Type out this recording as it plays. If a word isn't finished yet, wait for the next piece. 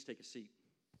Take a seat.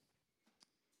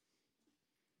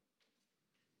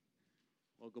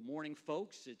 Well, good morning,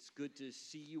 folks. It's good to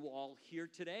see you all here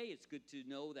today. It's good to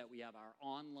know that we have our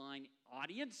online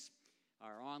audience,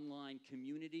 our online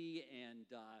community, and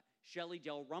Shelley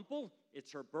Del Rumpel.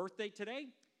 It's her birthday today.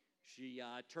 She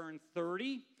turned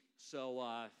 30,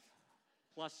 so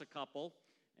plus a couple,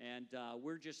 and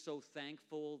we're just so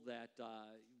thankful that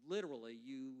literally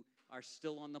you are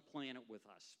still on the planet with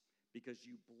us, because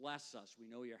you bless us. We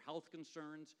know your health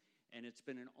concerns, and it's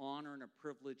been an honor and a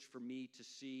privilege for me to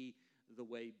see the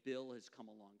way Bill has come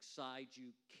alongside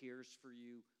you, cares for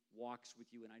you, walks with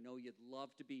you, and I know you'd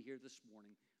love to be here this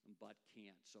morning, but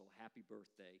can't. So happy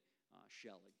birthday,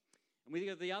 Shelley. And we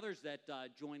think of the others that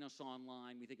join us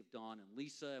online. We think of Don and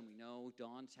Lisa, and we know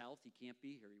Don's health. He can't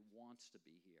be here. He wants to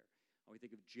be here. We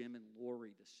think of Jim and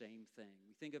Lori, the same thing.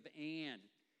 We think of Ann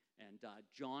and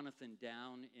Jonathan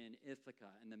down in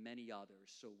Ithaca, and the many others.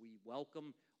 So we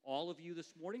welcome all of you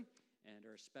this morning, and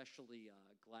are especially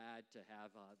glad to have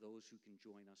those who can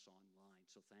join us online.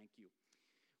 So thank you.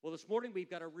 Well, this morning we've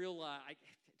got a real, it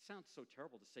sounds so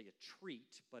terrible to say a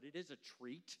treat, but it is a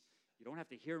treat. You don't have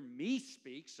to hear me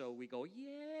speak, so we go,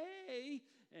 yay!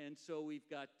 And so we've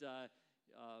got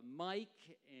Mike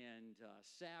and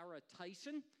Sarah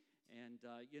Tison. And,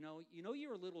 you know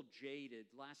you're a little jaded.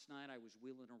 Last night I was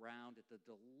wheeling around at the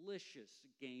delicious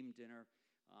game dinner.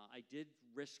 I did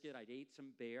risk it. I ate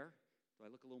some bear. Do I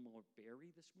look a little more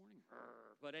berry this morning?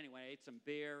 But anyway, I ate some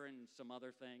bear and some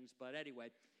other things. But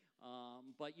anyway,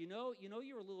 but you know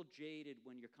you're a little jaded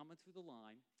when you're coming through the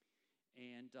line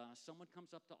and someone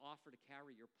comes up to offer to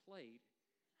carry your plate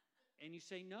and you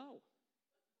say no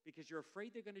because you're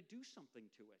afraid they're going to do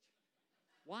something to it.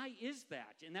 Why is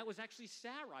that? And that was actually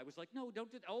Sarah. I was like, no, don't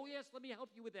do that. Oh, yes, let me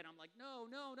help you with that. I'm like, no.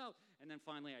 And then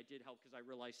finally I did help because I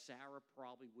realized Sarah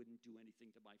probably wouldn't do anything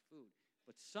to my food.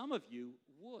 But some of you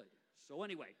would. So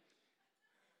anyway,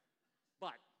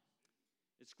 but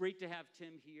it's great to have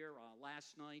Tim here.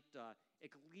 Last night,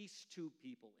 at least 2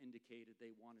 people indicated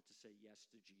they wanted to say yes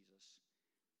to Jesus.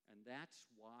 And that's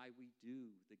why we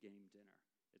do the game dinner.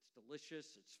 It's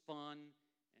delicious, it's fun,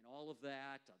 and all of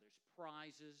that. There's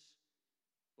prizes.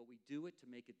 But we do it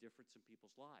to make a difference in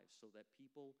people's lives so that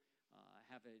people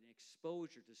have an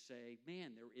exposure to say,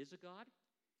 man, there is a God,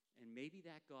 and maybe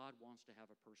that God wants to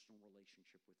have a personal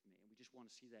relationship with me. And we just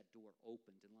want to see that door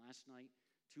opened. And last night,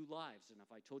 2 lives. And if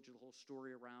I told you the whole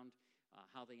story around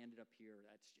how they ended up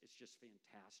here, it's just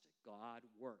fantastic. God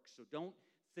works. So don't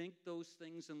think those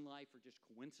things in life are just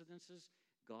coincidences.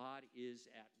 God is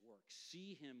at work.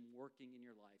 See him working in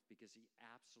your life because he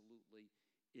absolutely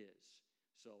is.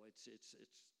 So that's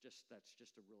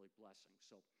just a really blessing.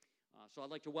 So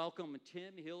I'd like to welcome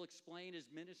Tim. He'll explain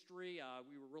his ministry.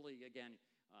 We were really, again,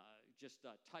 just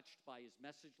touched by his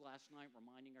message last night,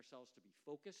 reminding ourselves to be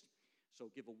focused. So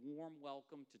give a warm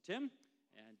welcome to Tim.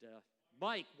 And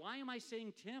Mike, why am I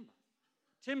saying Tim?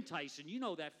 Tim Tison. You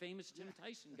know that famous Tim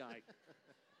Tison guy.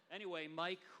 Anyway,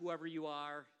 Mike, whoever you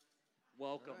are,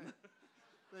 welcome. Right.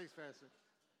 Thanks, Pastor.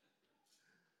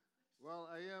 Well,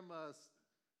 I am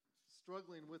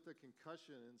struggling with a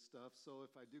concussion and stuff, so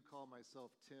if I do call myself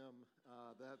Tim,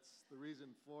 that's the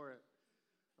reason for it.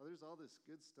 Oh, there's all this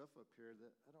good stuff up here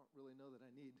that I don't really know that I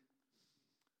need,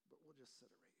 but we'll just set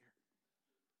it right here.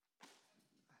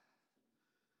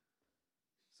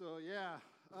 So yeah,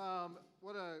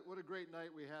 what a great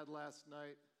night we had last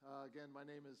night. Again, my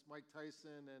name is Mike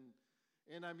Tison,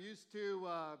 and I'm used to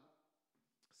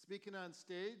speaking on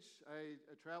stage. I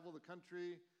travel the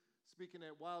country speaking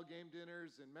at wild game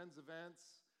dinners and men's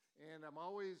events, and I'm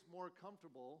always more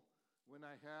comfortable when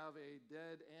I have a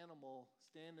dead animal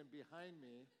standing behind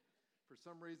me. For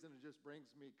some reason, it just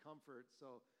brings me comfort.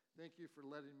 So thank you for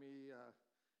letting me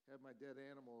have my dead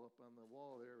animal up on the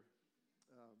wall there.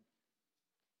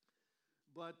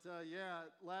 Yeah,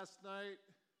 last night,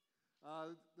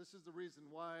 this is the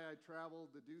reason why I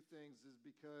traveled to do things, is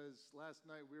because last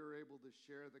night we were able to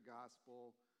share the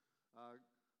gospel.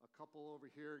 A couple over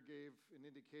here gave an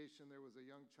indication. There was a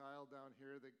young child down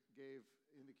here that gave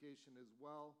indication as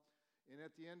well. And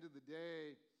at the end of the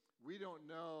day, we don't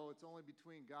know. It's only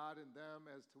between God and them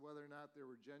as to whether or not there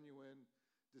were genuine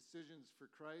decisions for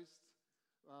Christ.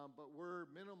 But we're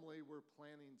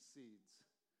planting seeds.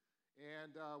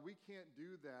 And we can't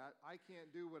do that. I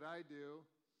can't do what I do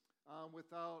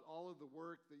without all of the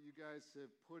work that you guys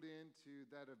have put into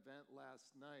that event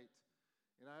last night.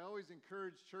 And I always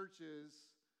encourage churches,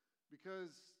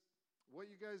 because what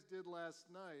you guys did last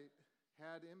night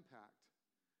had impact.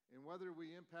 And whether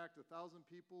we impact 1,000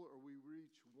 people or we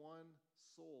reach 1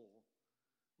 soul,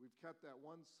 we've kept that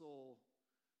 1 soul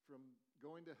from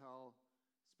going to hell,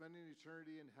 spending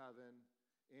eternity in heaven,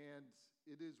 And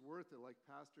it is worth it. Like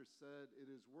Pastor said, it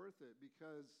is worth it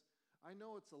because I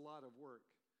know it's a lot of work.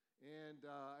 And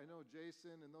I know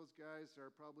Jason and those guys are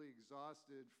probably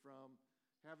exhausted from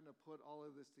having to put all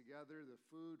of this together, the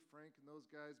food, Frank and those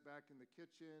guys back in the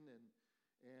kitchen,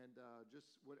 and just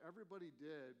what everybody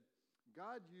did.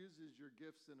 God uses your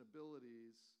gifts and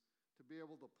abilities to be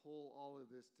able to pull all of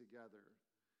this together.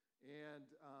 And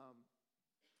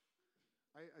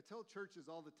I tell churches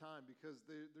all the time because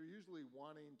they're usually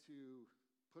wanting to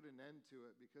put an end to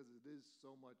it because it is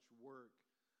so much work.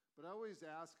 But I always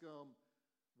ask them,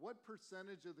 what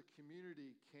percentage of the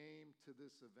community came to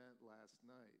this event last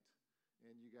night?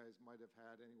 And you guys might have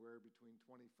had anywhere between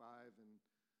 25 and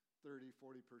 30,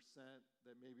 40%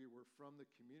 that maybe were from the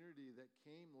community that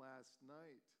came last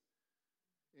night.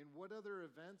 And what other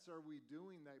events are we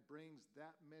doing that brings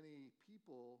that many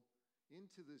people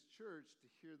into this church to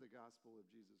hear the gospel of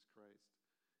Jesus Christ?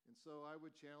 And so I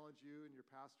would challenge you and your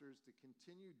pastors to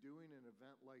continue doing an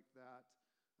event like that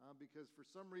because for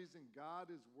some reason God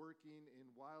is working in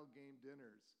Wild Game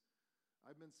Dinners.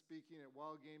 I've been speaking at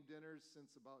Wild Game Dinners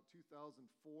since about 2004.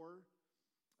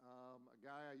 A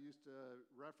guy I used to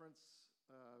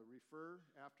refer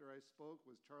after I spoke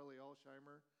was Charlie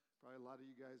Alsheimer. Probably a lot of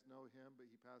you guys know him, but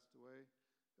he passed away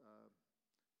a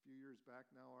few years back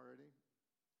now already.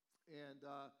 And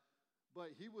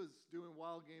but he was doing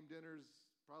Wild Game Dinners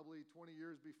probably 20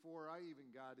 years before I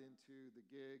even got into the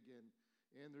gig.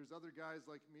 And there's other guys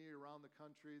like me around the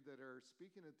country that are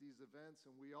speaking at these events,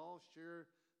 and we all share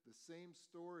the same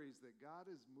stories that God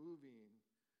is moving.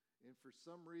 And for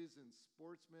some reason,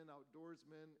 sportsmen,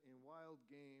 outdoorsmen, and wild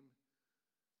game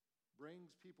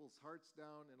brings people's hearts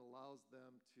down and allows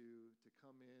them to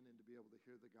come in and to be able to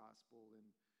hear the gospel. And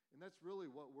that's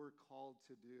really what we're called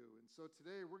to do. And so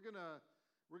today we're gonna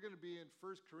be in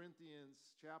 1 Corinthians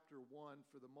chapter 1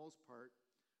 for the most part,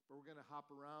 but we're gonna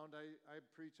hop around. I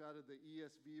preach out of the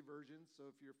ESV version, so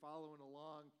if you're following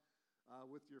along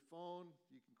with your phone,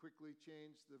 you can quickly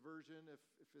change the version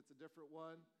if it's a different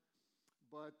one.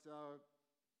 But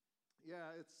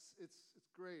yeah, it's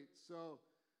great. So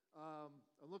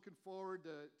I'm looking forward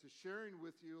to sharing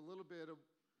with you a little bit of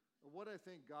what I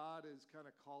think God has kind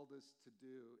of called us to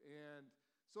do. And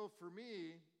so for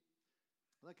me,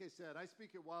 like I said, I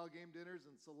speak at Wild Game Dinners,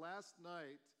 and so last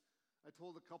night I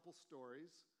told a couple stories.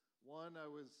 One, I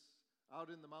was out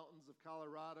in the mountains of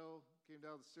Colorado, came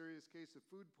down with a serious case of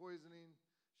food poisoning,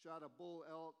 shot a bull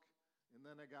elk, and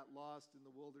then I got lost in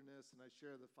the wilderness, and I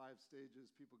share the 5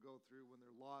 stages people go through when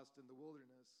they're lost in the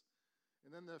wilderness. And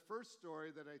then the first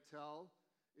story that I tell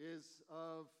is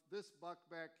of this buck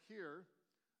back here.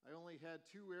 I only had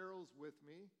 2 arrows with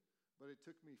me, but it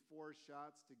took me 4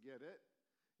 shots to get it.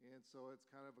 And so it's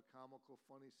kind of a comical,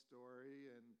 funny story.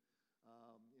 And,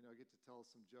 I get to tell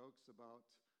some jokes about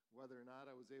whether or not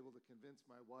I was able to convince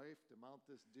my wife to mount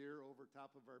this deer over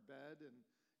top of our bed and,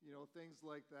 things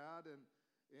like that. And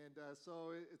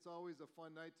so it's always a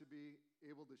fun night to be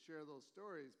able to share those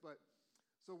stories. But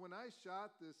so when I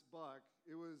shot this buck,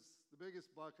 it was the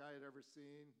biggest buck I had ever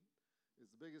seen.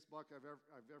 It's the biggest buck I've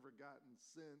ever gotten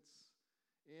since.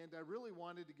 And I really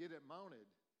wanted to get it mounted.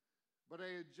 But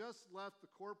I had just left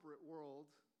the corporate world.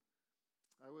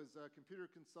 I was a computer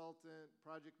consultant,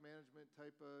 project management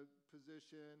type of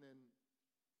position.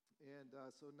 And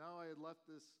so now I had left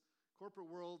this corporate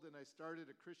world, and I started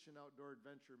a Christian outdoor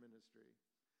adventure ministry.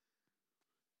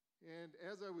 And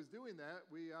as I was doing that,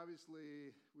 we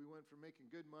went from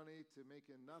making good money to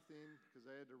making nothing because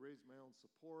I had to raise my own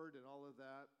support and all of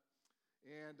that.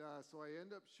 And so I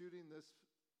ended up shooting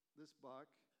this buck.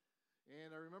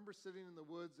 And I remember sitting in the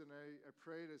woods, and I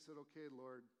prayed. I said, okay,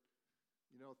 Lord,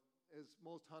 as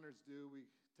most hunters do, we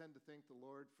tend to thank the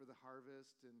Lord for the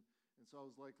harvest. And so I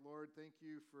was like, Lord, thank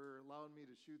you for allowing me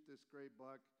to shoot this great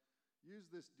buck. Use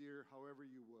this deer however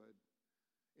you would.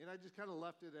 And I just kind of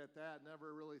left it at that,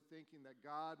 never really thinking that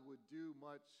God would do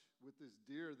much with this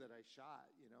deer that I shot,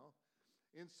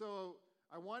 And so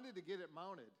I wanted to get it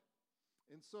mounted.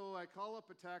 And so I call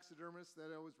up a taxidermist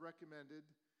that I was recommended,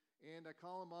 and I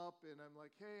call him up, and I'm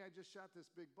like, hey, I just shot this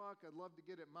big buck. I'd love to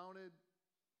get it mounted,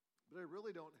 but I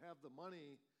really don't have the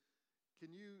money.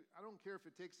 I don't care if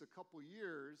it takes a couple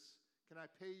years, can I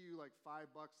pay you like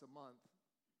 $5 a month?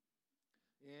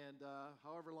 And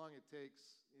however long it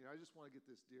takes, I just want to get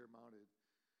this deer mounted.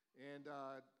 And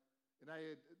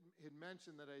I had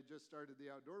mentioned that I had just started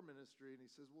the outdoor ministry, and he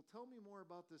says, well, tell me more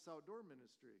about this outdoor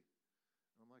ministry.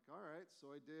 And I'm like, all right.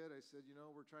 So I did. I said,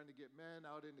 we're trying to get men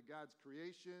out into God's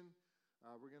creation.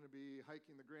 We're going to be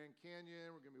hiking the Grand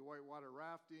Canyon. We're going to be whitewater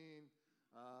rafting,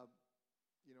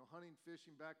 hunting,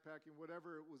 fishing, backpacking,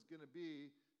 whatever it was going to be,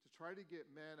 to try to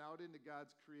get men out into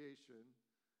God's creation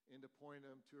and to point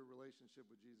them to a relationship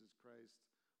with Jesus Christ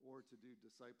or to do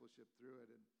discipleship through it.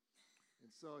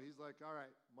 And so he's like, all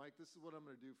right, Mike, this is what I'm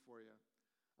going to do for you.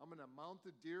 I'm going to mount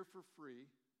the deer for free.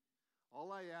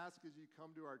 All I ask is you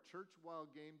come to our church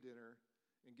wild game dinner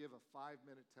and give a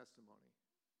 5-minute testimony.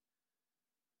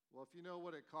 Well, if you know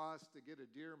what it costs to get a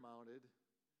deer mounted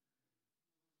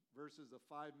versus a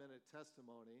 5-minute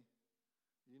testimony,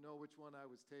 you know which one I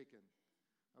was taking.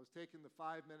 I was taking the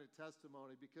 5-minute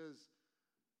testimony because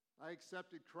I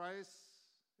accepted Christ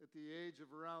at the age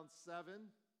of around 7.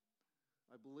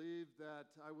 I believed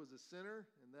that I was a sinner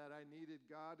and that I needed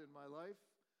God in my life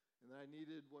and that I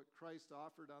needed what Christ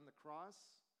offered on the cross.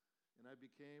 And I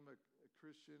became a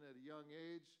Christian at a young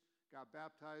age, got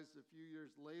baptized a few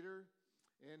years later,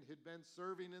 and had been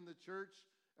serving in the church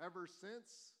ever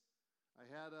since. I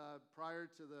had, prior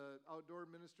to the outdoor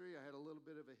ministry, I had a little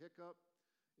bit of a hiccup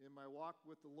in my walk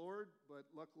with the Lord, but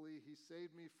luckily he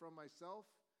saved me from myself,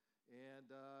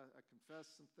 and I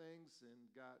confessed some things and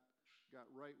got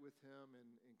right with him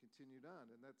and continued on.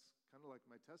 And that's kind of like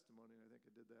my testimony, and I think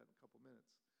I did that in a couple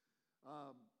minutes.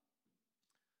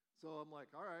 So I'm like,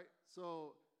 all right.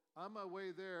 So on my way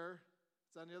there,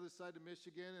 it's on the other side of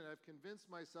Michigan, and I've convinced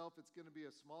myself it's going to be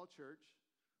a small church.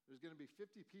 There's going to be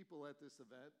 50 people at this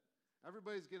event.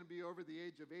 Everybody's going to be over the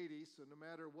age of 80, so no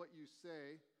matter what you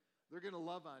say, they're going to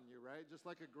love on you, right? Just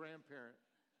like a grandparent.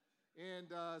 And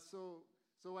so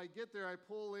I get there, I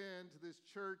pull into this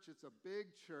church. It's a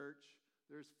big church.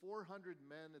 There's 400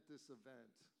 men at this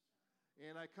event.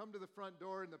 And I come to the front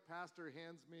door, and the pastor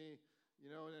hands me,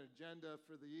 an agenda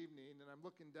for the evening. And I'm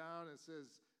looking down, and it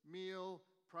says, meal,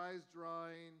 prize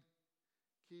drawing,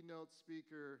 keynote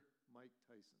speaker, Mike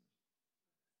Tison.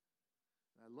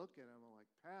 And I look at him, I'm like,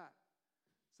 Pat,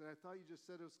 I thought you just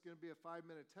said it was going to be a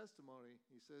 5-minute testimony.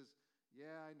 He says,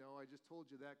 yeah, I know. I just told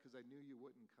you that because I knew you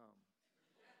wouldn't come.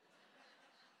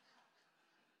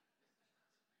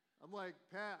 I'm like,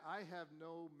 Pat, I have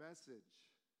no message.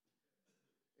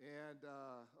 And,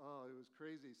 it was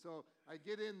crazy. So I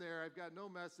get in there. I've got no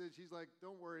message. He's like,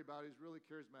 don't worry about it. He's really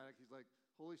charismatic. He's like,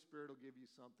 Holy Spirit will give you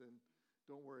something.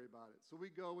 Don't worry about it. So we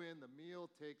go in. The meal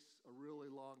takes a really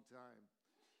long time.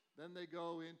 Then they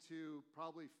go into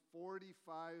probably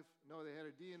they had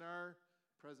a DNR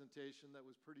presentation that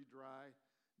was pretty dry.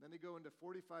 Then they go into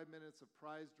 45 minutes of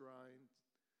prize drawing.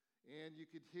 And you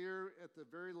could hear at the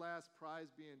very last prize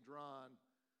being drawn,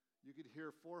 you could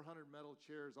hear 400 metal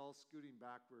chairs all scooting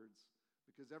backwards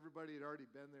because everybody had already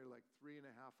been there like 3.5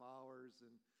 hours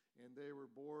and they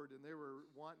were bored and they were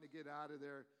wanting to get out of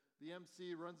there. The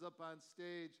MC runs up on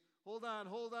stage. Hold on.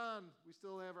 We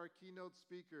still have our keynote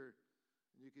speaker.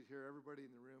 And you could hear everybody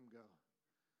in the room go,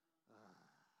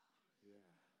 yeah.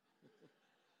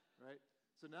 Right?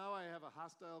 So now I have a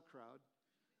hostile crowd.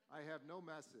 I have no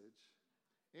message.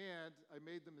 And I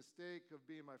made the mistake of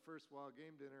being my first wild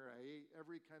game dinner. I ate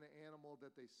every kind of animal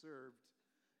that they served.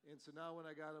 And so now when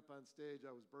I got up on stage,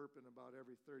 I was burping about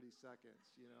every 30 seconds,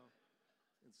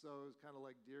 And so it was kind of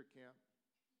like deer camp.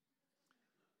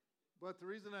 But the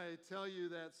reason I tell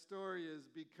you that story is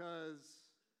because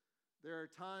there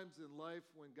are times in life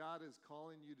when God is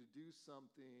calling you to do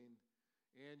something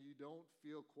and you don't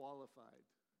feel qualified.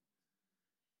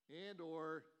 And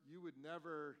or you would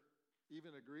never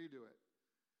even agree to it.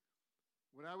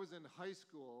 When I was in high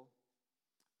school,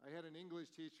 I had an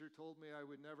English teacher told me I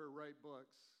would never write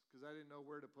books because I didn't know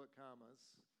where to put commas.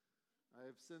 I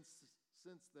have since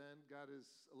then, God has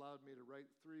allowed me to write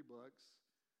 3 books.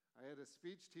 I had a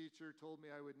speech teacher told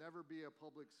me I would never be a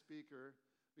public speaker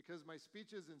because my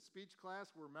speeches in speech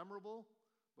class were memorable,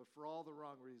 but for all the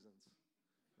wrong reasons,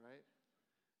 right?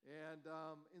 And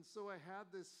so I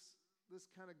had this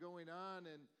kind of going on,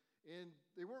 and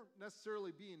they weren't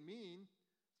necessarily being mean.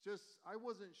 Just I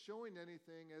wasn't showing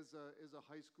anything as a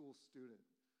high school student.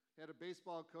 I had a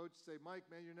baseball coach say, Mike,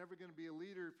 man, you're never going to be a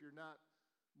leader if you're not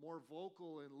more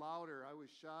vocal and louder. I was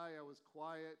shy, I was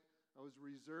quiet, I was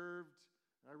reserved,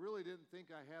 and I really didn't think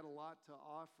I had a lot to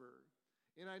offer.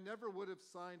 And I never would have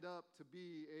signed up to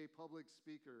be a public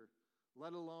speaker,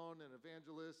 let alone an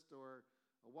evangelist or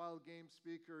a wild game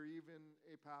speaker or even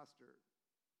a pastor.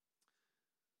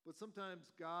 But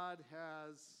sometimes God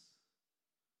has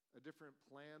a different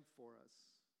plan for us.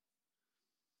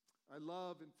 I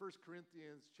love in 1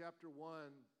 Corinthians chapter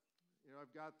 1,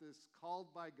 I've got this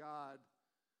called by God.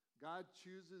 God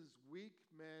chooses weak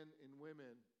men and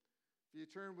women. If you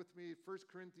turn with me,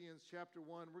 1 Corinthians chapter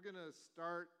 1, we're going to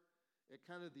start at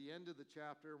kind of the end of the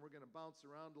chapter, and we're going to bounce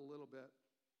around a little bit.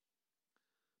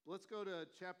 But let's go to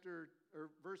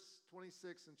verse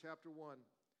 26 in chapter 1.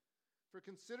 For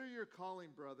consider your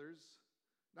calling, brothers.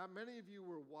 Not many of you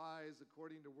were wise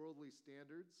according to worldly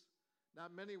standards,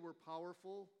 Not many were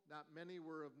powerful, not many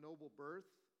were of noble birth,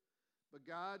 but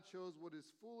God chose what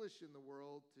is foolish in the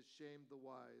world to shame the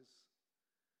wise.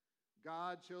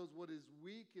 God chose what is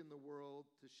weak in the world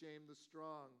to shame the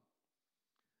strong.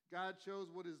 God chose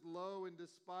what is low and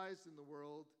despised in the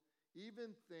world,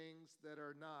 even things that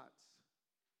are not,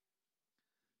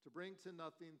 to bring to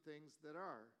nothing things that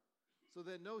are, so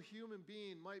that no human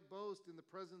being might boast in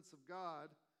the presence of God.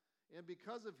 And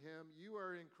because of him, you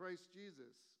are in Christ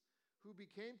Jesus, who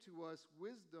became to us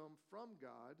wisdom from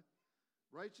God,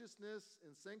 righteousness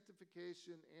and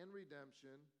sanctification and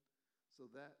redemption,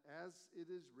 so that as it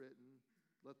is written,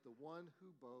 let the one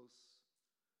who boasts,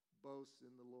 boast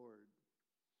in the Lord.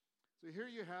 So here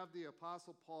you have the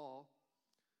Apostle Paul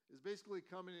is basically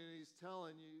coming and he's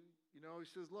telling you, he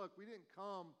says, look, we didn't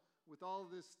come with all of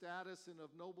this status and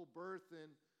of noble birth and,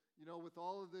 with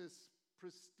all of this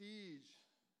prestige.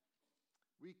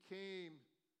 We came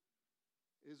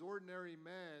as ordinary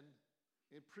men,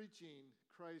 and preaching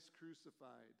Christ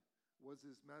crucified was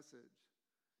his message.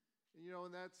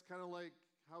 And that's kind of like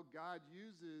how God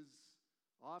uses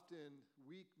often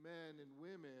weak men and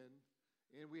women,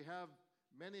 and we have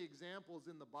many examples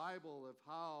in the Bible of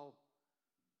how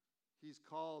he's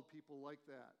called people like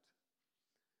that.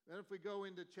 Then if we go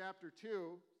into chapter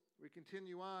 2, we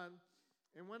continue on.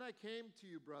 And when I came to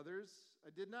you, brothers, I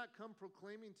did not come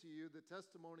proclaiming to you the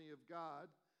testimony of God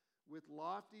with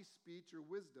lofty speech or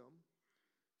wisdom,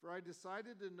 for I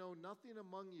decided to know nothing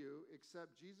among you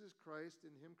except Jesus Christ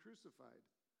and him crucified.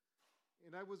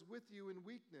 And I was with you in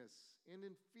weakness and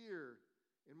in fear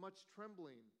and much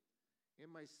trembling.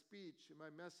 And my speech and my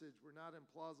message were not in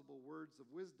plausible words of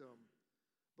wisdom,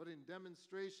 but in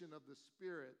demonstration of the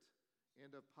Spirit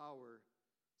and of power,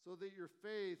 so that your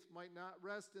faith might not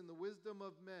rest in the wisdom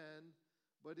of men,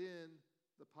 but in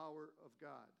the power of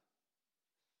God.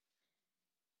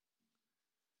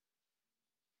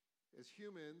 As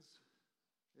humans,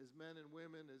 as men and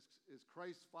women, as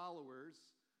Christ followers,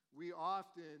 we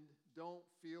often don't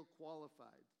feel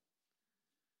qualified.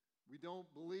 We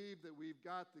don't believe that we've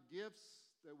got the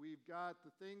gifts, that we've got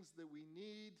the things that we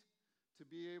need to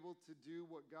be able to do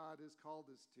what God has called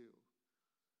us to.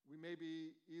 We may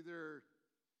be either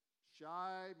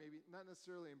shy, maybe not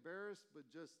necessarily embarrassed, but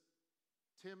just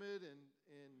timid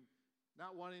and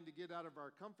not wanting to get out of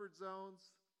our comfort zones.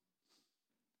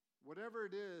 Whatever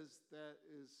it is that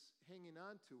is hanging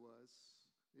on to us,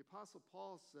 the Apostle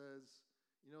Paul says,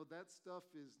 that stuff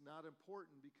is not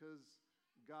important because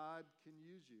God can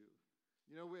use you.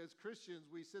 As Christians,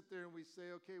 we sit there and we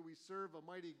say, okay, we serve a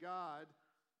mighty God,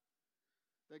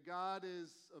 that God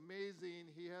is amazing.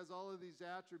 He has all of these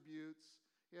attributes.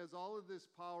 He has all of this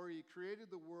power. He created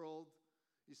the world.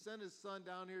 He sent his son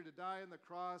down here to die on the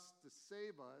cross to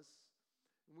save us.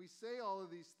 And we say all of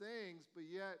these things, but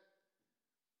yet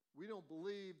we don't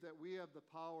believe that we have the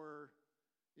power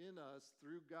in us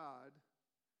through God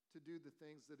to do the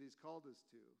things that he's called us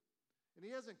to. And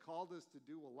he hasn't called us to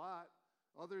do a lot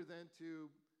other than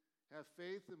to have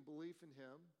faith and belief in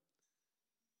him,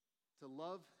 to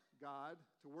love God,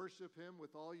 to worship him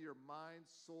with all your mind,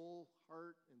 soul,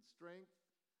 heart, and strength.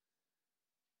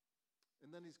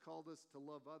 And then he's called us to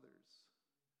love others.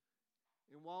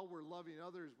 And while we're loving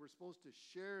others, we're supposed to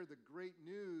share the great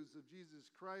news of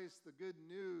Jesus Christ, the good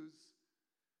news,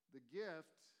 the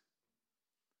gift,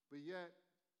 but yet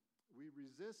we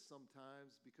resist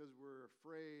sometimes because we're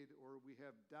afraid or we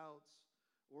have doubts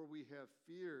or we have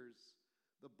fears.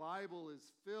 The Bible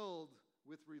is filled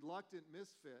with reluctant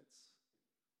misfits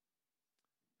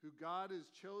who God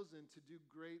has chosen to do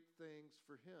great things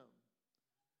for him.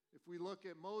 If we look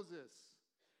at Moses,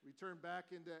 we turn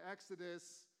back into Exodus.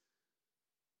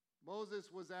 Moses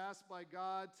was asked by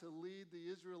God to lead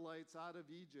the Israelites out of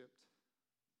Egypt.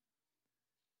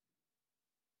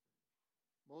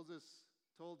 Moses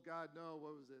told God no,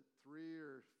 3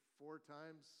 or 4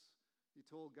 times? He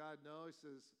told God no. He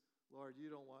says, Lord,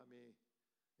 you don't want me.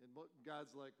 And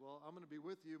God's like, well, I'm going to be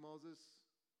with you, Moses.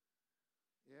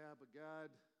 Yeah, but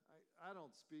God, I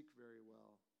don't speak very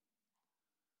well.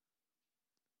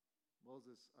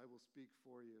 Moses, I will speak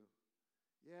for you.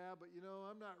 Yeah, but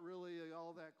I'm not really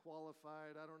all that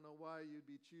qualified. I don't know why you'd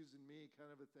be choosing me, kind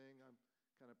of a thing. I'm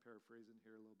kind of paraphrasing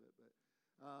here a little bit, but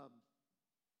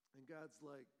and God's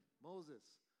like, Moses,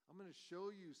 I'm going to show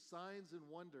you signs and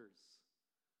wonders.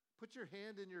 Put your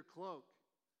hand in your cloak.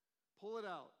 Pull it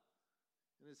out.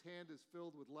 And his hand is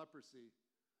filled with leprosy.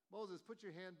 Moses, put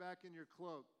your hand back in your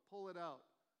cloak. Pull it out.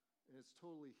 And it's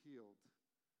totally healed.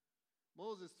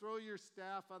 Moses, throw your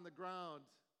staff on the ground.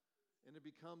 And it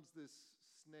becomes this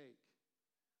snake.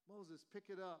 Moses, pick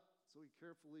it up. So he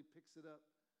carefully picks it up.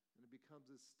 And it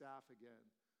becomes his staff again.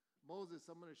 Moses,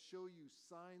 I'm going to show you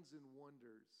signs and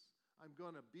wonders. I'm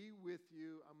going to be with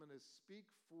you. I'm going to speak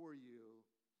for you.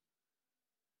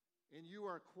 And you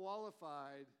are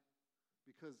qualified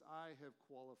because I have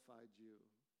qualified you.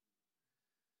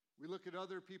 We look at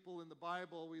other people in the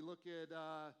Bible. We look at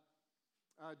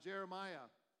Jeremiah.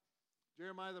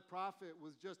 Jeremiah the prophet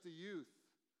was just a youth.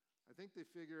 I think they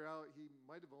figure out he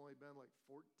might have only been like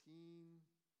 14,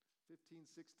 15,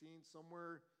 16,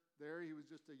 somewhere there. He was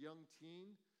just a young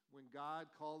teen when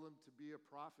God called him to be a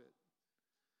prophet.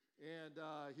 And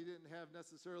he didn't have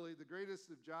necessarily the greatest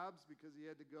of jobs because he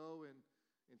had to go and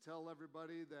tell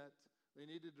everybody that they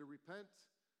needed to repent,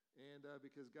 and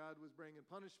because God was bringing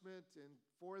punishment. And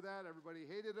for that, everybody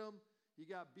hated him. He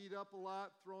got beat up a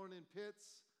lot, thrown in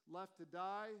pits, left to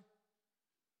die.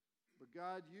 But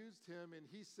God used him, and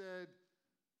he said,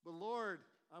 "But Lord,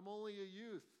 I'm only a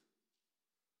youth."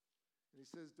 And he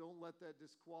says, "Don't let that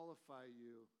disqualify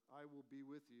you. I will be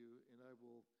with you, and I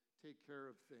will take care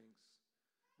of things."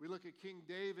 We look at King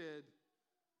David,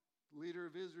 leader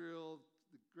of Israel,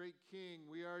 the great king.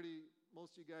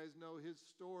 Most of you guys know his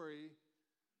story.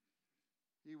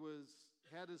 He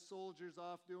had his soldiers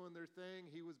off doing their thing.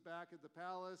 He was back at the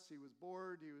palace. He was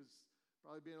bored. He was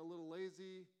probably being a little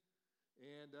lazy.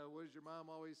 And what does your mom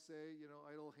always say? You know,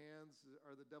 idle hands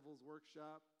are the devil's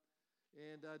workshop.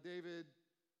 And David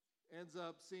ends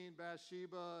up seeing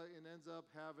Bathsheba and ends up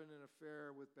having an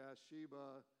affair with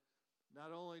Bathsheba,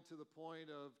 not only to the point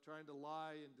of trying to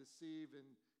lie and deceive and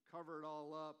cover it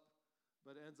all up,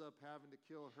 but ends up having to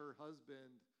kill her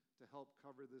husband to help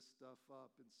cover this stuff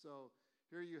up. And so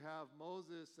here you have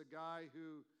Moses, a guy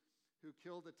who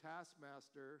killed a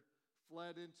taskmaster,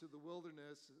 fled into the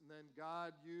wilderness, and then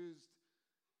God used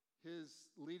his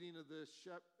leading of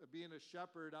being a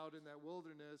shepherd out in that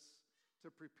wilderness to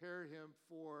prepare him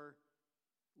for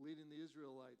leading the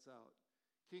Israelites out.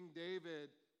 King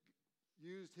David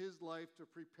used his life to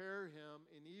prepare him,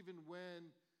 and even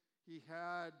when he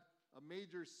had a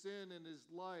major sin in his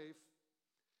life,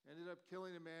 ended up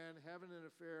killing a man, having an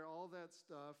affair, all that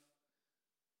stuff,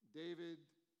 David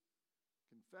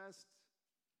confessed,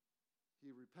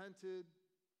 he repented,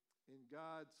 and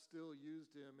God still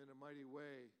used him in a mighty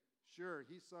way. Sure,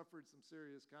 he suffered some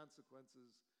serious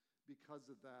consequences because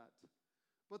of that.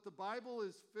 But the Bible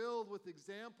is filled with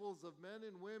examples of men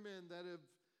and women that have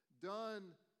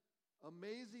done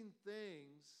amazing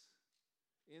things,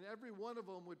 and every one of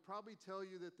them would probably tell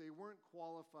you that they weren't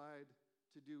qualified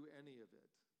to do any of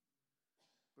it.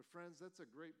 But friends, that's a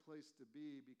great place to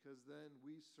be, because then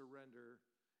we surrender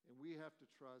and we have to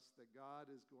trust that God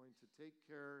is going to take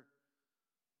care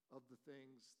of the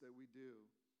things that we do.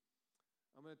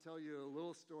 I'm going to tell you a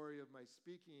little story of my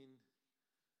speaking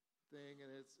thing,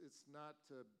 and it's not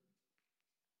to,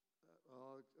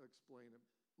 I'll explain it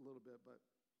a little bit, but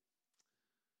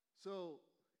so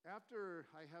after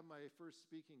I had my first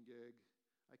speaking gig,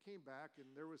 I came back and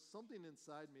there was something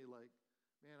inside me like,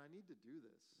 man, I need to do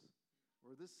this.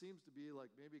 Or this seems to be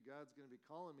like maybe God's going to be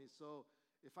calling me. So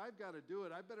if I've got to do it,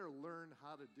 I better learn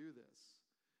how to do this.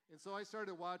 And so I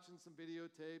started watching some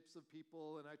videotapes of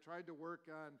people, and I tried to work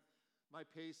on my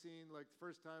pacing. Like the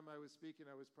first time I was speaking,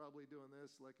 I was probably doing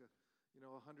this like 100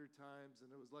 times, and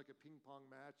it was like a ping pong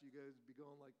match. You guys would be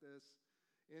going like this.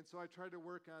 And so I tried to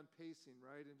work on pacing,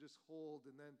 right, and just hold,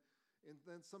 and then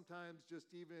sometimes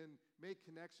just even make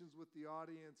connections with the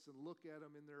audience and look at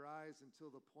them in their eyes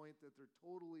until the point that they're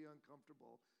totally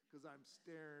uncomfortable because I'm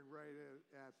staring right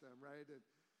at them, right? And,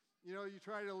 you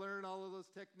try to learn all of those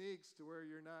techniques to where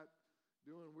you're not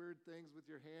doing weird things with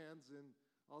your hands and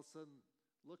all of a sudden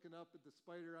looking up at the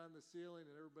spider on the ceiling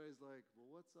and everybody's like,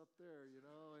 well, what's up there,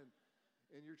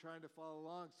 and you're trying to follow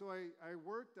along. So I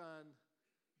worked on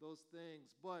those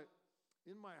things, but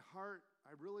in my heart,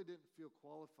 I really didn't feel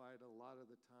qualified a lot of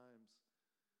the times.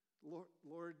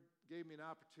 Lord gave me an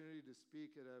opportunity to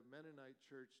speak at a Mennonite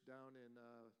church down in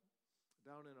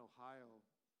Ohio,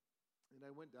 and I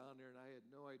went down there and I had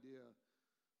no idea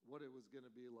what it was going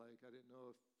to be like. I didn't know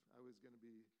if I was going to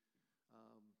be,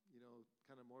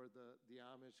 kind of more the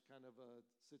Amish kind of a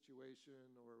situation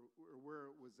or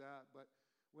where it was at. But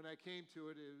when I came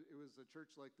to it, it was a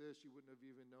church like this. You wouldn't have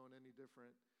even known any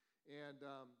different. And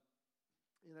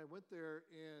I went there,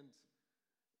 and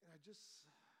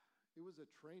it was a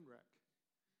train wreck.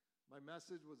 My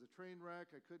message was a train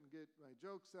wreck. I couldn't get my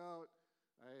jokes out.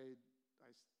 I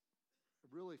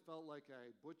really felt like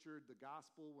I butchered the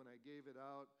gospel when I gave it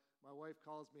out. My wife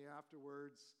calls me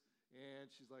afterwards,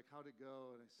 and she's like, "How'd it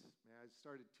go?" And I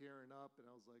started tearing up, and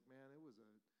I was like, "Man, it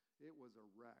was a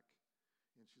wreck."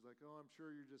 And she's like, "Oh, I'm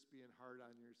sure you're just being hard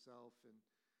on yourself." And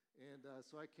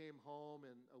so I came home,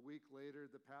 and a week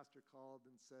later, the pastor called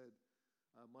and said,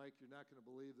 Mike, you're not going to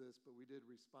believe this, but we did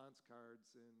response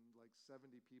cards, and like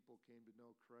 70 people came to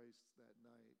know Christ that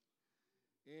night.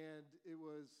 And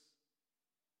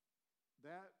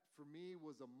that for me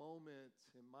was a moment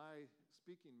in my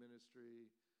speaking ministry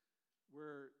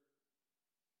where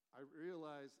I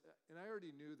realized, and I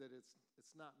already knew that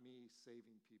it's not me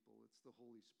saving people, it's the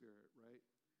Holy Spirit, right?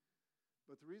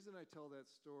 But the reason I tell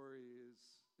that story is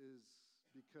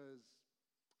because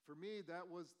for me, that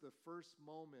was the first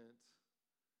moment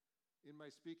in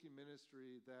my speaking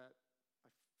ministry that I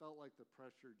felt like the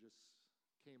pressure just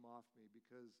came off me,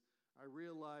 because I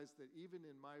realized that even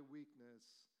in my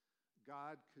weakness,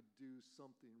 God could do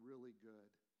something really good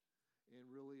and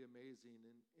really amazing.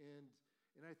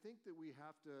 And I think that we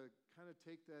have to kind of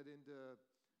take that into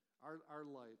our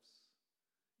lives.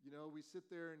 You know, we sit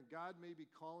there and God may be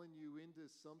calling you into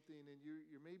something, and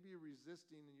you may be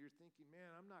resisting, and you're thinking, man,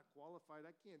 I'm not qualified.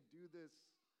 I can't do this.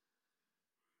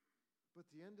 But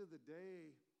at the end of the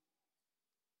day,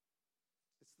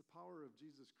 it's the power of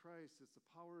Jesus Christ. It's the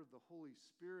power of the Holy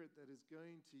Spirit that is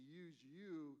going to use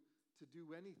you to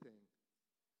do anything.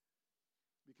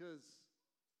 Because,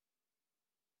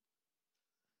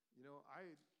 you know,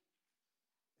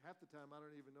 half the time I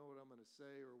don't even know what I'm going to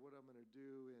say or what I'm going to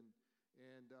do, and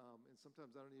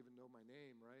sometimes I don't even know my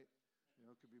name, right? You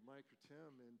know, it could be Mike or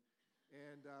Tim,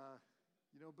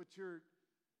 you know, but you're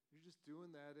just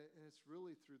doing that, and it's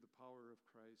really through the power of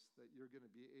Christ that you're going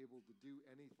to be able to do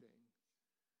anything.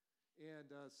 And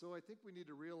so I think we need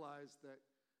to realize that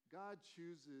God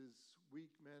chooses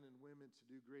weak men and women to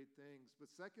do great things.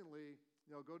 But secondly,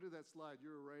 you know, go to that slide.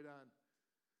 You were right on.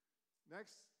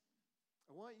 Next,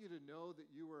 I want you to know that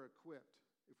you are equipped.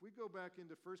 If we go back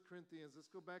into 1 Corinthians,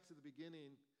 let's go back to the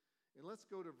beginning, and let's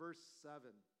go to verse 7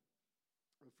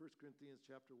 of 1 Corinthians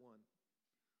chapter 1.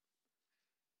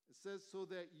 It says, so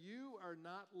that you are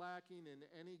not lacking in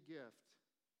any gift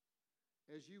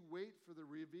as you wait for the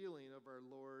revealing of our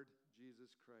Lord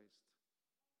Jesus Christ.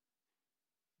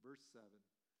 Verse 7,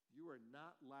 you are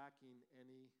not lacking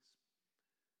any,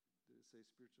 did it say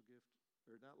spiritual gift?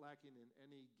 Or not lacking in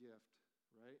any gift,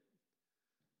 right?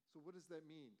 So what does that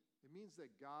mean? It means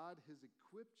that God has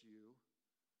equipped you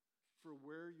for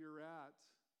where you're at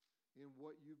in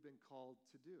what you've been called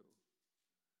to do.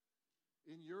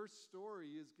 In your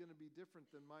story is going to be different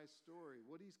than my story.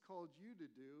 What he's called you to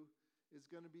do is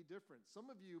going to be different. Some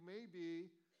of you may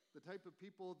be the type of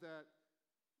people that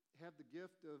have the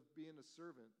gift of being a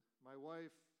servant. My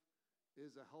wife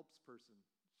is a helps person.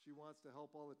 She wants to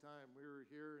help all the time. We were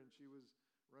here and she was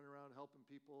running around helping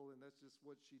people, and that's just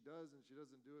what she does, and she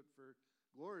doesn't do it for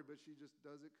glory, but she just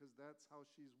does it because that's how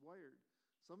she's wired.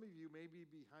 Some of you may be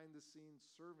behind-the-scenes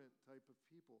servant type of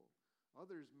people.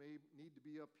 Others may need to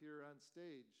be up here on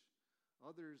stage.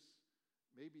 Others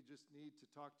maybe just need to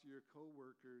talk to your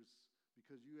coworkers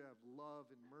because you have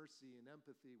love and mercy and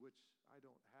empathy, which I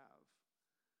don't have,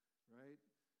 right?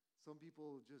 Some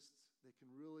people they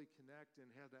can really connect and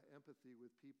have that empathy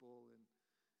with people.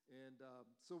 And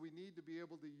so we need to be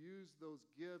able to use those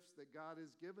gifts that God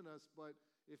has given us. But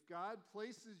if God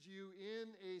places you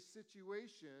in a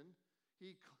situation,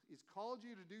 He's called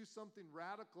you to do something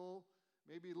radical,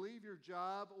 maybe leave your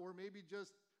job, or maybe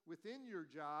just within your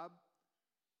job,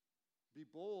 be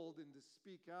bold and to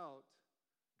speak out.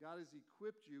 God has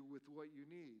equipped you with what you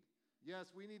need.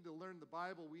 Yes, we need to learn the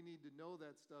Bible. We need to know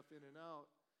that stuff in and out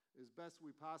as best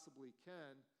we possibly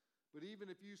can. But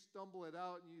even if you stumble it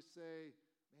out and you say,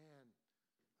 man,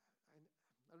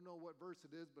 I don't know what verse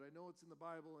it is, but I know it's in the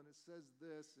Bible and it says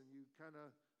this, and you kind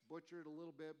of butcher it a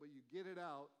little bit, but you get it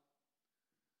out.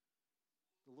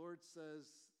 The Lord says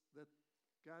that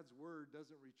God's word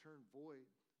doesn't return void,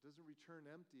 doesn't return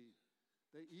empty.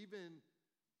 That even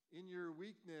in your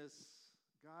weakness,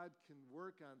 God can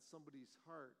work on somebody's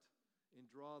heart and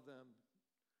draw them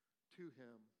to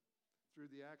Him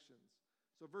through the actions.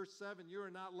 So verse 7, you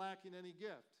are not lacking any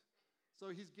gift. So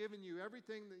He's given you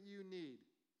everything that you need.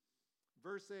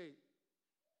 Verse 8,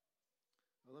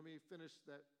 well, let me finish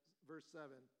that verse 7.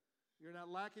 You're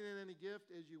not lacking in any gift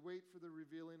as you wait for the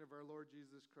revealing of our Lord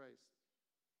Jesus Christ.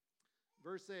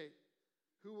 Verse 8,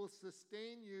 who will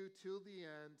sustain you till the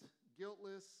end,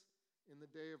 guiltless in the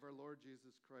day of our Lord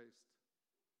Jesus Christ.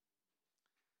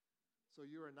 So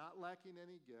you are not lacking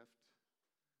any gift.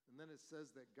 And then it says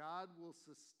that God will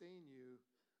sustain you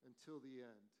until the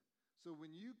end. So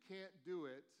when you can't do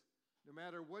it, no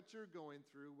matter what you're going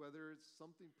through, whether it's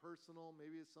something personal,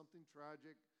 maybe it's something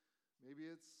tragic, maybe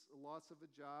it's a loss of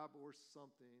a job or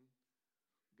something,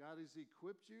 God has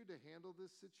equipped you to handle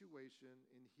this situation,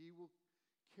 and He will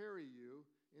carry you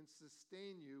and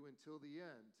sustain you until the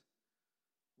end.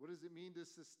 What does it mean to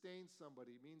sustain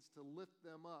somebody? It means to lift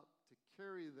them up, to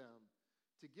carry them,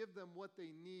 to give them what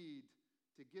they need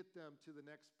to get them to the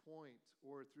next point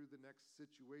or through the next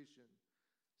situation.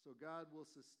 So God will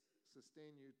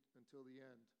sustain you until the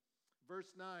end.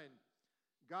 Verse 9,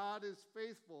 God is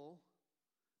faithful,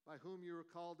 by whom you were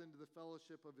called into the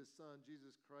fellowship of his Son,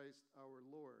 Jesus Christ our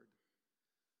Lord.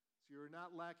 So you're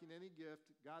not lacking any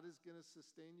gift. God is going to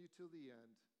sustain you till the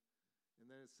end. And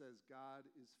then it says, God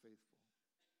is faithful.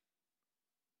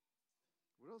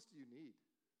 What else do you need?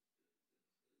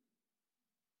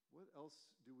 What else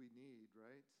do we need,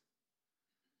 right?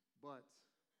 But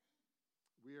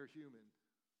we are human.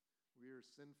 We are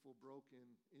sinful, broken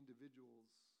individuals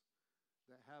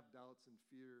that have doubts and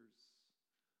fears.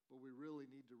 But we really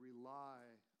need to rely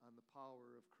on the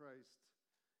power of Christ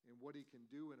and what he can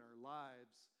do in our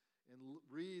lives, and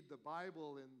read the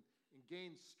Bible and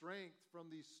gain strength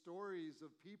from these stories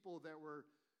of people that were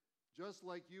just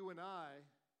like you and I,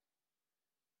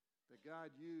 that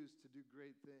God used to do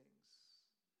great things.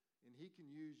 And he can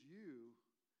use you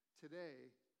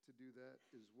today to do that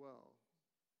as well.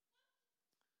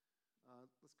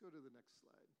 Let's go to the next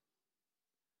slide.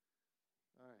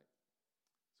 All right.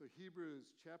 So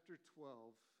Hebrews chapter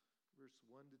 12, verse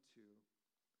 1 to 2.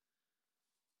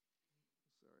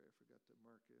 Sorry, I forgot to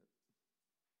mark it.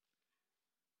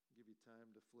 I'll give you time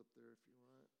to flip there if you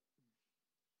want.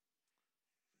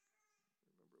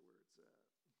 Remember where it's at.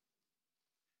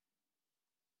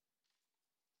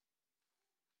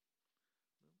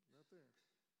 No, not there.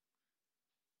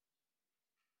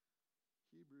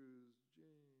 Hebrews,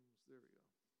 James, there we go.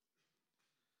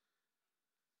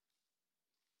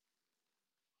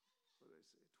 What did I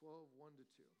say? 12, 1 to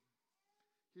 2.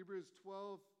 Hebrews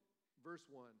 12, verse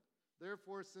 1.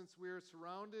 Therefore, since we are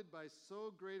surrounded by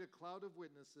so great a cloud of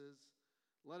witnesses,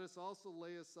 let us also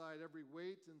lay aside every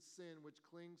weight and sin which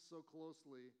clings so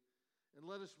closely, and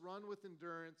let us run with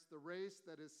endurance the race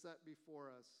that is set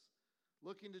before us,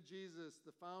 looking to Jesus,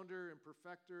 the founder and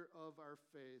perfecter of our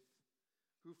faith,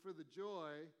 who for the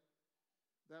joy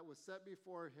that was set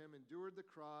before him endured the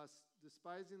cross,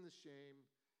 despising the shame,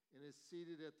 and is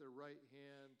seated at the right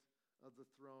hand of the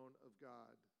throne of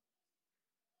God.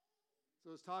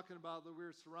 So it's talking about that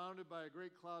we're surrounded by a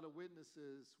great cloud of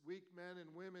witnesses, weak men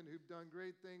and women who've done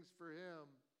great things for him.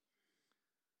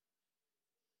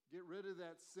 Get rid of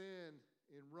that sin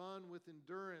and run with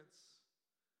endurance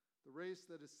the race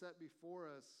that is set before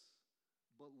us,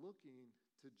 but looking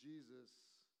to Jesus,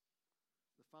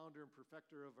 the founder and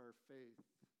perfecter of our faith.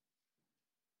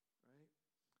 Right?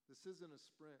 This isn't a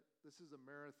sprint. This is a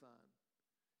marathon.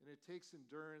 And it takes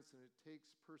endurance and it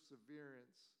takes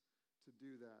perseverance to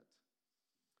do that.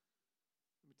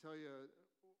 Let me tell you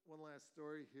one last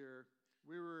story here.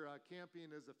 We were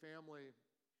camping as a family.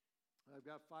 I've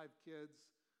got 5 kids.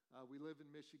 We live in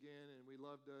Michigan, and we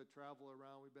love to travel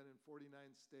around. We've been in 49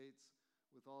 states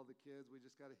with all the kids. We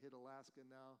just got to hit Alaska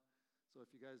now. So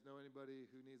if you guys know anybody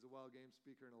who needs a wild game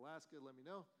speaker in Alaska, let me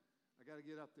know. I got to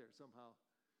get up there somehow.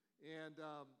 And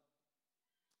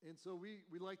so we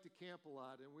like to camp a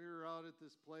lot. And we were out at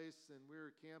this place, and we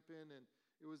were camping, and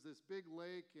it was this big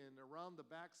lake, and around the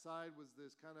backside was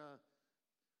this kind of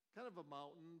a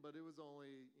mountain, but it was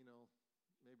only,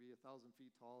 maybe 1,000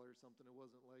 feet tall or something. It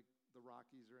wasn't like the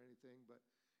Rockies or anything, but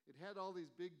it had all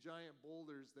these big giant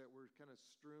boulders that were kind of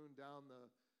strewn down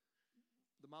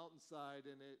the mountainside,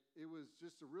 and it was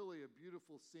just really a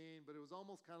beautiful scene, but it was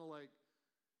almost kind of like,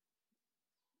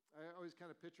 I always kind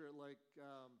of picture it like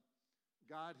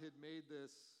God had made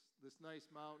this nice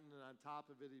mountain, and on top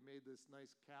of it he made this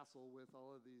nice castle with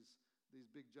all of these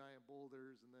big giant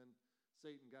boulders, and then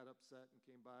Satan got upset and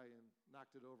came by and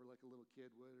knocked it over like a little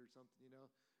kid would or something, and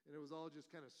it was all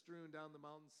just kind of strewn down the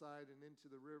mountainside and into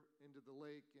the river, into the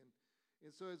lake.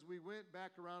 And so as we went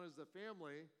back around as a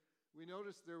family, we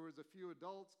noticed there was a few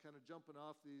adults kind of jumping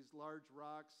off these large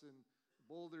rocks and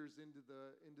boulders into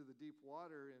the deep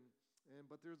water,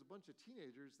 but there's a bunch of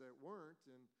teenagers that weren't,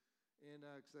 and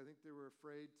because I think they were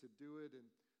afraid to do it. And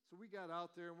so we got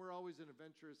out there, and we're always an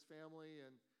adventurous family,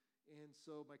 and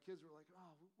so my kids were like,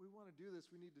 oh, we want to do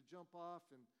this. We need to jump off.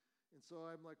 And so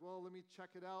I'm like, well, let me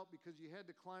check it out, because you had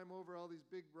to climb over all these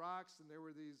big rocks, and there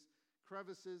were these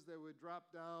crevices that would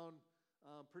drop down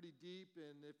pretty deep.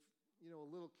 And if, a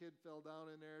little kid fell down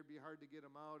in there, it'd be hard to get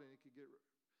him out, and he could get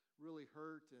really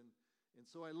hurt. And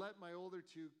so I let my older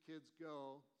 2 kids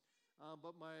go.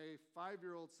 But my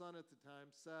 5-year-old son at the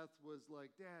time, Seth, was like,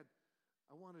 Dad,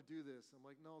 I want to do this. I'm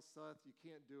like, no, Seth, you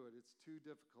can't do it. It's too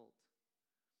difficult.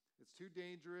 It's too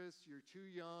dangerous. You're too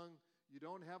young. You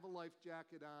don't have a life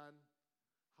jacket on.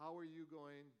 How are you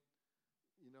going?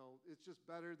 It's just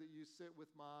better that you sit with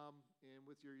Mom and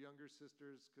with your younger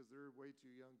sisters, because they're way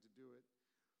too young to do it.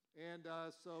 And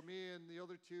so me and the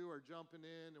other two are jumping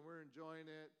in, and we're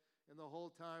enjoying it. And the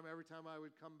whole time, every time I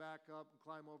would come back up and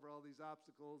climb over all these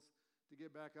obstacles to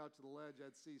get back out to the ledge,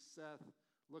 I'd see Seth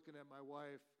looking at my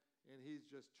wife, and he's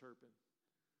just chirping.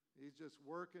 He's just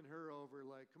working her over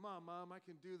like, come on, Mom, I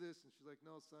can do this. And she's like,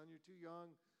 no, son, you're too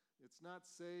young. It's not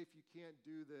safe. You can't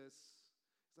do this.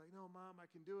 He's like, no, Mom, I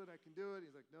can do it. I can do it.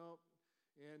 He's like, no.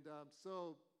 And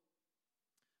so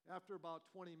after about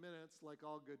 20 minutes, like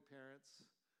all good parents,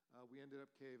 we ended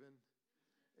up caving.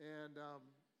 And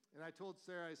I told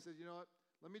Sarah, I said, you know what?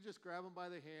 Let me just grab him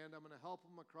by the hand. I'm going to help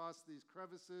him across these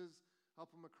crevices,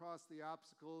 help him across the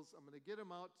obstacles. I'm going to get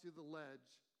him out to the ledge,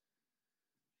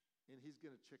 and he's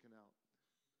going to chicken out.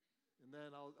 And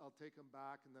then I'll take him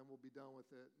back, and then we'll be done with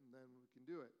it, and then we can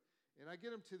do it. And I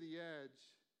get him to the edge,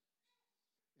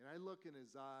 and I look in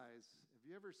his eyes. Have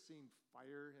you ever seen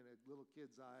fire in a little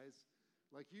kid's eyes?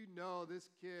 Like, you know this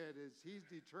kid he's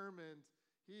determined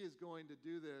he is going to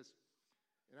do this.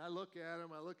 And I look at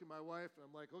him, I look at my wife, and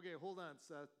I'm like, okay, hold on,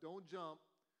 Seth, don't jump.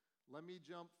 Let me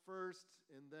jump first,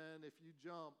 and then if you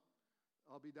jump,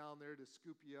 I'll be down there to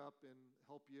scoop you up and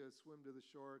help you swim to the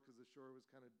shore, because the shore was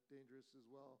kind of dangerous as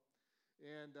well.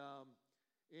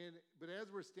 But as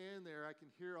we're standing there, I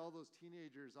can hear all those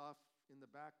teenagers off in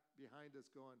the back behind us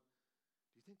going,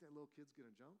 do you think that little kid's going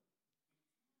to jump?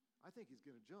 I think he's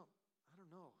going to jump. I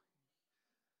don't know.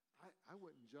 I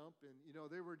wouldn't jump. And,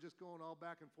 they were just going all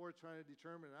back and forth trying to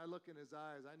determine. I look in his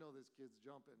eyes. I know this kid's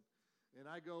jumping. And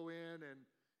I go in,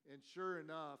 and sure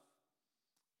enough,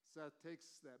 Seth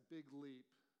takes that big leap,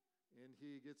 and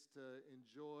he gets to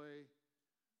enjoy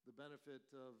the benefit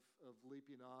of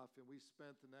leaping off. And we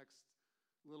spent the next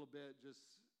little bit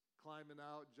just climbing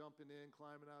out, jumping in,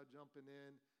 climbing out, jumping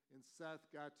in, and Seth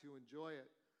got to enjoy it.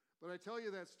 But I tell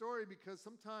you that story because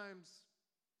sometimes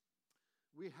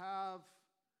we have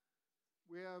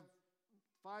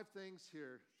 5 things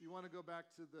here. If you want to go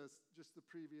back to just the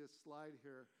previous slide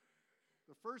here.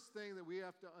 The first thing that we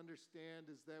have to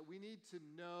understand is that we need to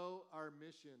know our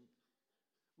mission.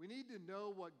 We need to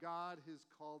know what God has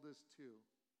called us to.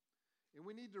 And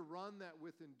we need to run that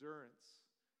with endurance.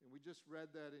 And we just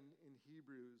read that in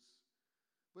Hebrews.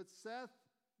 But Seth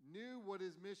knew what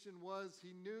his mission was.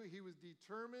 He knew he was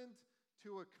determined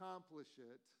to accomplish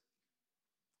it.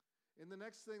 And the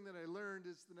next thing that I learned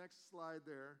is the next slide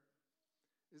there,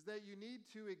 is that you need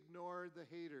to ignore the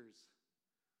haters.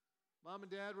 Mom and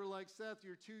Dad were like, Seth,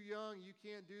 you're too young. You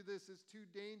can't do this. It's too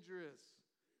dangerous.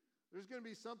 There's going to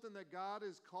be something that God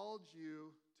has called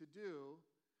you to do,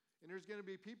 and there's going to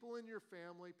be people in your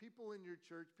family, people in your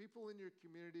church, people in your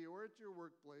community, or at your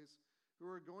workplace who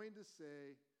are going to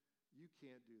say, you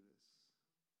can't do this.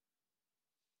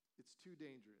 It's too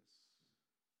dangerous.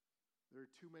 There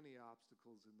are too many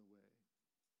obstacles in the way.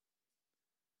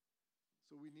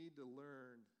 So we need to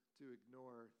learn to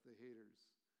ignore the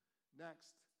haters.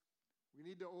 Next, we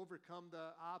need to overcome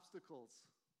the obstacles.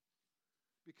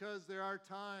 Because there are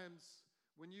times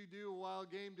when you do a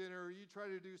wild game dinner or you try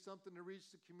to do something to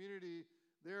reach the community,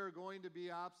 there are going to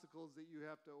be obstacles that you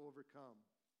have to overcome.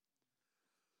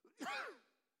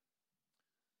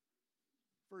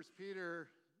 1 Peter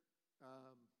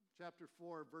chapter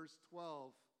 4, verse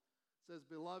 12 says,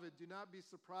 Beloved, do not be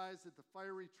surprised at the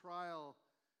fiery trial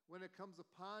when it comes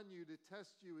upon you to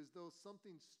test you as though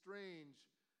something strange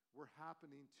were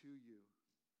happening to you.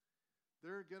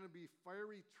 There are going to be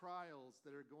fiery trials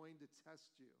that are going to test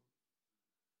you.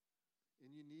 And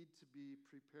you need to be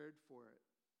prepared for it.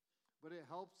 But it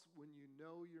helps when you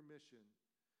know your mission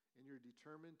and you're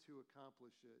determined to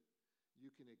accomplish it. You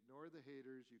can ignore the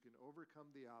haters. You can overcome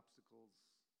the obstacles.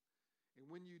 And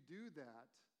when you do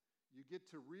that, you get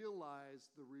to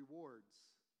realize the rewards.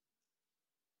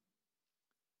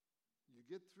 You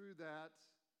get through that,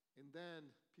 and then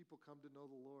people come to know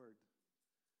the Lord.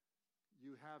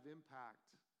 You have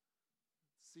impact.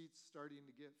 Seats starting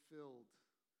to get filled.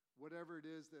 Whatever it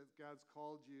is that God's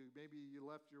called you, maybe you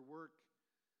left your work.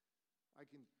 I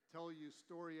can tell you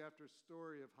story after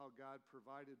story of how God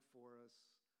provided for us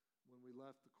when we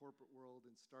left the corporate world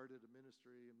and started a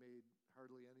ministry and made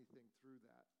hardly anything through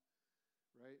that,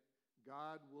 right?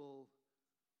 God will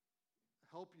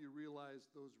help you realize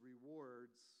those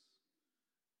rewards,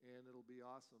 and it'll be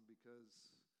awesome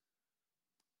because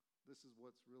this is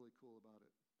what's really cool about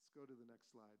it. Let's go to the next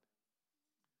slide.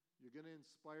 You're going to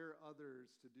inspire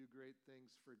others to do great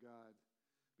things for God.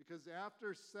 Because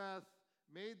after Seth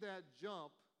made that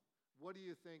jump, what do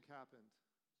you think happened?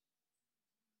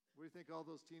 What do you think all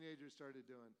those teenagers started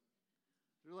doing?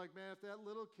 They're like, man, if that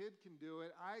little kid can do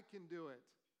it, I can do it.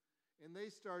 And they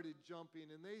started jumping,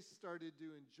 and they started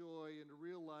to enjoy and to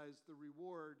realize the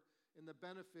reward and the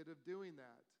benefit of doing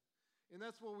that. And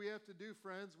that's what we have to do,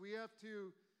 friends. We have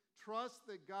to trust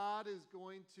that God is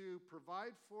going to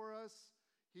provide for us.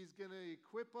 He's going to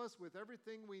equip us with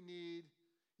everything we need.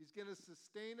 He's going to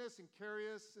sustain us and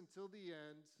carry us until the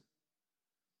end.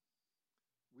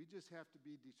 We just have to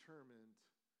be determined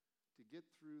to get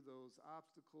through those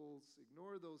obstacles,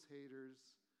 ignore those haters,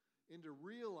 and to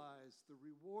realize the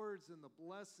rewards and the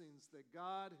blessings that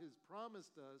God has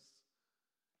promised us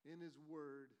in His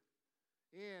Word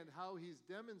and how He's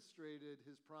demonstrated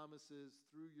His promises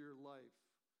through your life.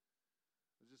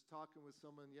 I was just talking with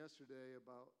someone yesterday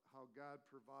about how God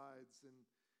provides,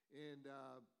 and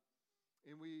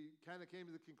we kind of came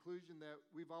to the conclusion that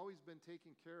we've always been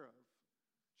taken care of.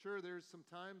 Sure, there's some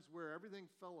times where everything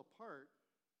fell apart,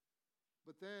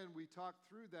 but then we talked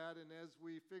through that, and as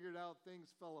we figured out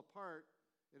things fell apart,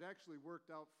 it actually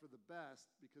worked out for the best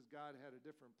because God had a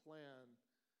different plan.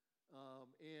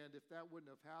 And if that wouldn't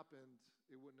have happened,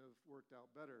 it wouldn't have worked out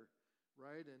better,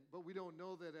 right? But we don't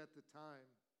know that at the time.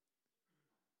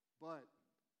 But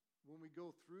when we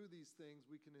go through these things,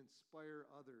 we can inspire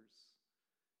others.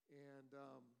 And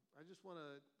I just want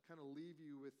to kind of leave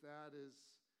you with that is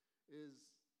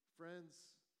friends,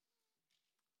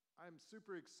 I'm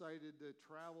super excited to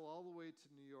travel all the way to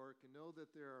New York and know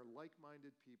that there are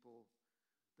like-minded people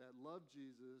that love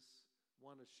Jesus,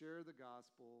 want to share the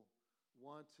gospel,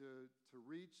 want to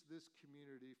reach this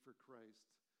community for Christ.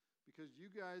 Because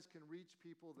you guys can reach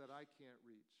people that I can't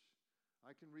reach.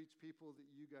 I can reach people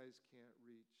that you guys can't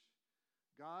reach.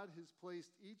 God has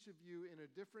placed each of you in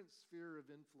a different sphere of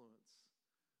influence.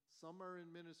 Some are in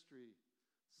ministry.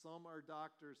 Some are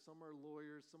doctors. Some are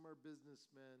lawyers. Some are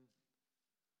businessmen.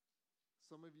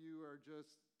 Some of you are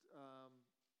just,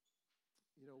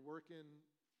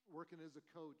 working as a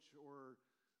coach or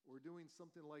doing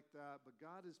something like that. But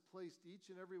God has placed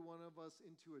each and every one of us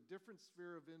into a different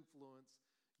sphere of influence,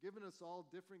 given us all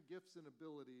different gifts and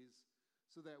abilities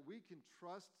so that we can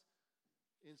trust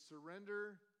and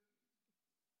surrender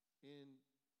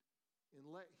and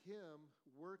let Him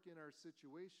work in our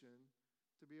situation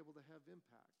to be able to have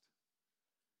impact.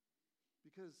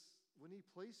 Because when He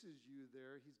places you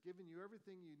there, He's given you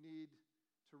everything you need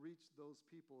to reach those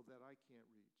people that I can't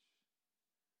reach.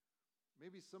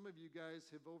 Maybe some of you guys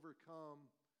have overcome,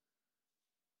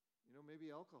 maybe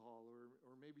alcohol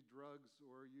or maybe drugs,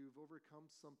 or you've overcome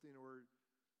something, or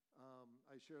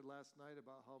I shared last night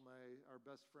about how our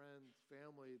best friend's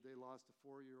family, they lost a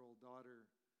 4-year-old daughter,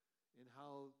 and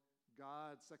how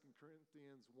God, 2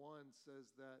 Corinthians 1 says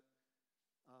that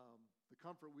the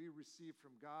comfort we receive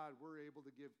from God, we're able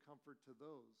to give comfort to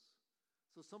those.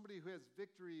 So somebody who has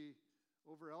victory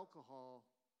over alcohol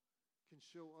can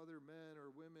show other men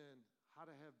or women how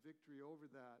to have victory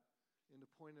over that and to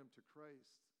point them to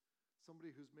Christ.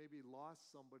 Somebody who's maybe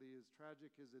lost somebody, as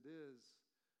tragic as it is,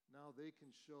 now they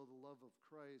can show the love of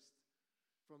Christ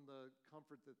from the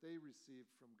comfort that they received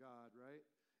from God, right?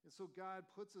 And so God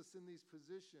puts us in these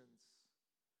positions,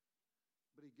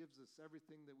 but He gives us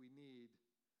everything that we need.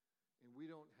 And we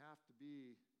don't have to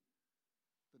be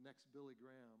the next Billy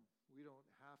Graham. We don't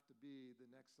have to be the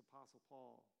next Apostle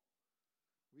Paul.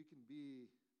 We can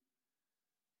be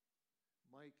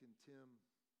Mike and Tim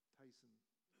Tison.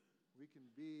 We can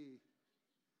be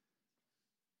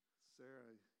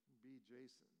Sarah, be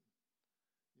Jason.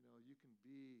 You can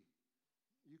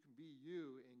be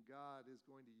you, and God is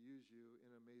going to use you in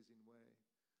an amazing way.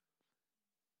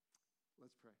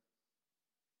 Let's pray.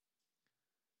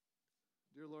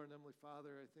 Dear Lord and Heavenly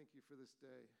Father, I thank You for this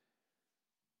day.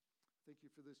 Thank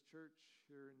You for this church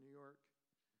here in New York.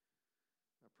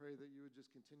 I pray that You would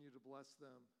just continue to bless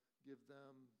them, give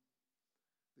them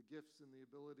the gifts and the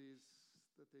abilities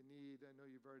that they need. I know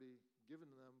You've already given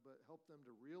them, but help them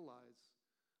to realize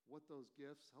what those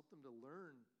gifts, help them to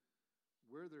learn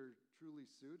where they're truly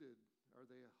suited. Are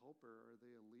they a helper? Are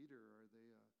they a leader? Are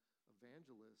they an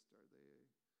evangelist?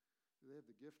 Do they have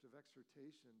the gift of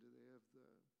exhortation? Do they have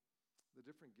the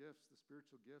different gifts, the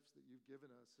spiritual gifts that You've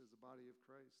given us as a body of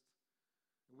Christ?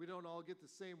 And we don't all get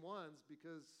the same ones,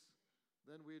 because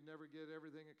then we'd never get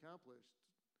everything accomplished.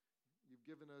 You've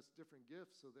given us different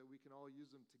gifts so that we can all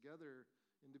use them together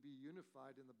and to be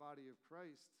unified in the body of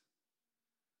Christ.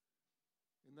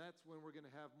 And that's when we're going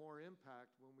to have more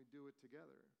impact, when we do it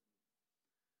together.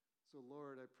 So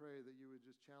Lord, I pray that You would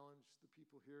just challenge the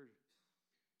people here,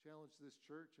 challenge this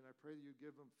church, and I pray that You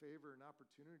give them favor and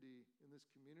opportunity in this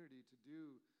community to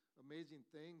do amazing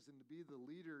things and to be the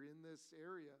leader in this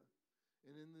area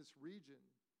and in this region.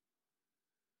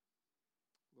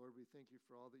 Lord, we thank You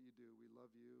for all that You do. We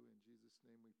love You. In Jesus'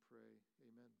 name we pray.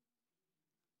 Amen.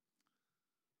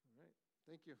 All right.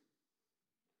 Thank you.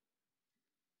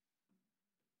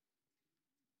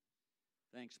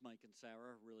 Thanks, Mike and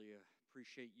Sarah. Really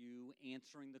appreciate you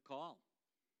answering the call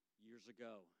years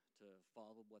ago to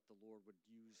follow what the Lord would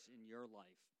use in your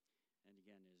life. And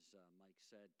again, as Mike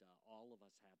said, all of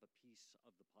us have a piece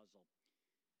of the puzzle.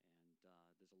 And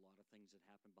there's a lot of things that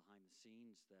happen behind the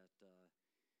scenes that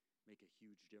make a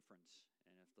huge difference.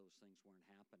 And if those things weren't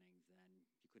happening, then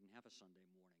you couldn't have a Sunday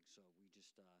morning. So we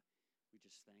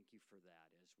just thank you for that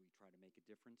as we try to make a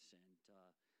difference and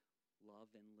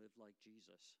love and live like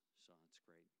Jesus. So it's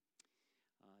great.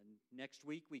 Next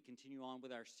week, we continue on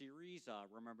with our series,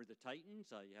 Remember the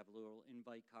Titans. You have a little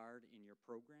invite card in your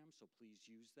program, so please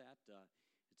use that.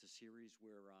 It's a series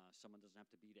where someone doesn't have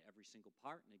to be to every single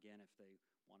part. And again, if they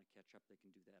want to catch up, they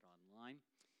can do that online.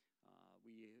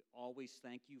 We always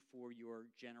thank you for your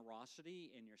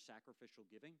generosity and your sacrificial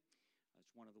giving.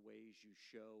 It's one of the ways you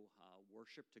show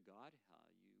worship to God.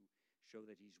 You show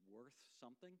that He's worth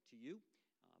something to you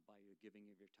by your giving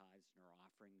of your tithes and your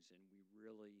offerings. And we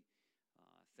really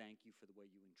thank you for the way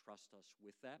you entrust us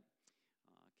with that.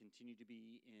 Continue to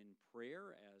be in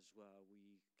prayer as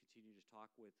we continue to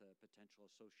talk with a potential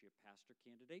associate pastor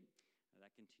candidate.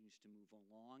 That continues to move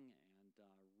along, and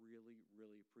really,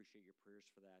 really appreciate your prayers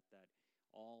for that, that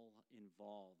all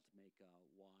involved make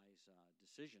wise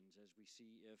decisions as we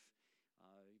see if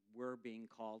we're being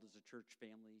called as a church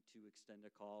family to extend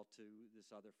a call to this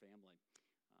other family.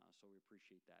 So we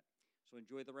appreciate that. So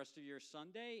enjoy the rest of your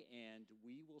Sunday, and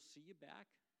we will see you back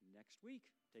next week.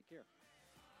 Take care.